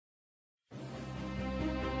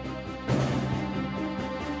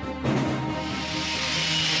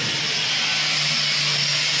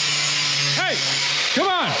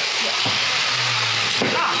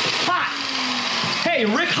Hot! Hey,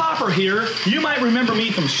 Rick Hopper here. You might remember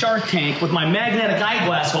me from Shark Tank with my magnetic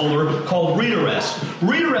eyeglass holder called Readerest.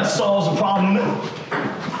 Readerest solves a problem.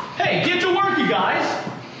 Hey, get to work, you guys!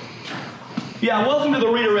 Yeah, welcome to the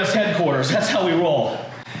Readerest headquarters. That's how we roll.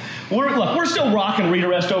 Look, we're still rocking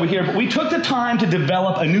Readerest over here, but we took the time to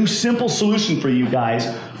develop a new simple solution for you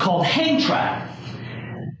guys called Hang Track.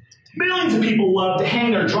 Millions of people love to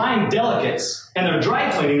hang their drying delicates and their dry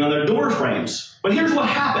cleaning on their door frames. But here's what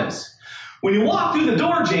happens. When you walk through the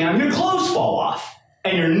door jamb, your clothes fall off,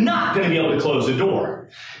 and you're not going to be able to close the door.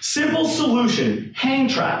 Simple solution, Hang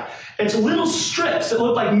Track. It's little strips that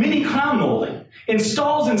look like mini crown molding.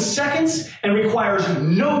 Installs in seconds and requires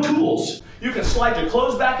no tools. You can slide your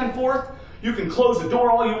clothes back and forth. You can close the door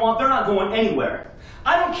all you want. They're not going anywhere.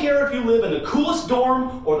 I don't care if you live in the coolest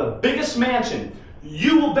dorm or the biggest mansion.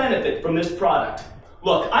 You will benefit from this product.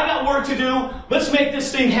 Look, I got work to do. Let's make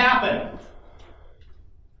this thing happen.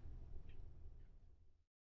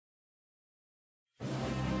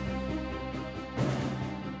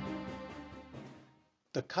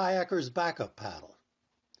 The kayaker's backup paddle.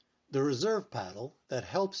 The reserve paddle that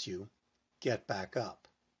helps you get back up.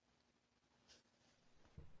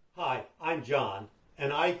 Hi, I'm John,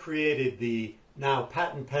 and I created the now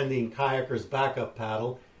patent-pending kayaker's backup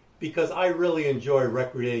paddle because I really enjoy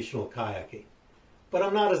recreational kayaking. But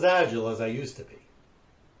I'm not as agile as I used to be.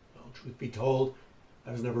 Well, truth be told,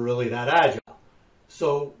 I was never really that agile.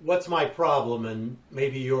 So what's my problem, and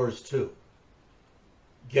maybe yours too?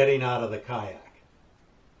 Getting out of the kayak.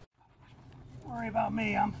 Don't worry about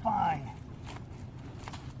me, I'm fine.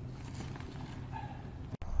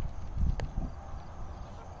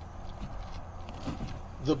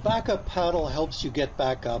 The backup paddle helps you get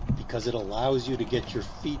back up because it allows you to get your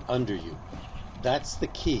feet under you. That's the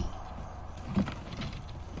key.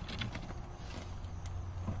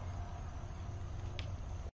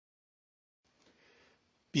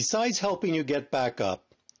 Besides helping you get back up,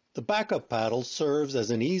 the backup paddle serves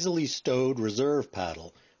as an easily stowed reserve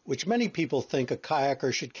paddle, which many people think a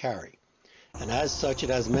kayaker should carry. And as such,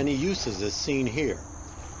 it has many uses as seen here: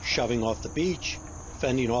 shoving off the beach,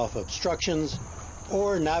 fending off obstructions,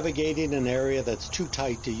 or navigating an area that's too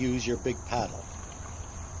tight to use your big paddle.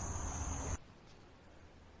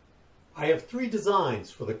 I have three designs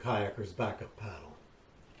for the kayaker's backup paddle: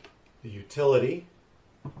 the utility,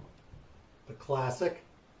 the classic,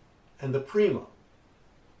 and the primo.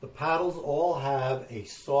 The paddles all have a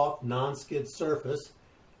soft non-skid surface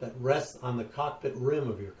that rests on the cockpit rim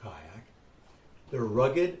of your kayak. They're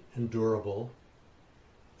rugged and durable.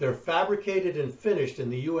 They're fabricated and finished in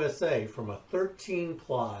the USA from a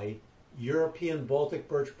 13-ply European Baltic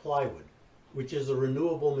birch plywood, which is a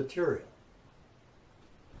renewable material.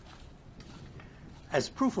 As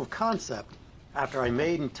proof of concept, after I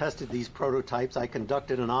made and tested these prototypes, I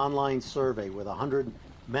conducted an online survey with 100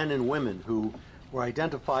 men and women who were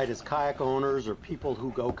identified as kayak owners or people who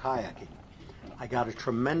go kayaking. I got a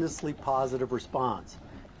tremendously positive response.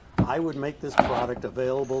 I would make this product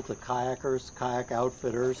available to kayakers, kayak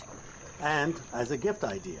outfitters, and as a gift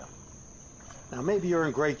idea. Now maybe you're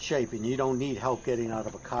in great shape and you don't need help getting out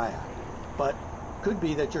of a kayak, but could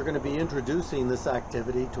be that you're going to be introducing this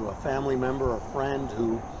activity to a family member or friend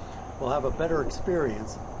who will have a better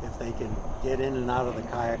experience if they can get in and out of the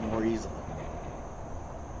kayak more easily.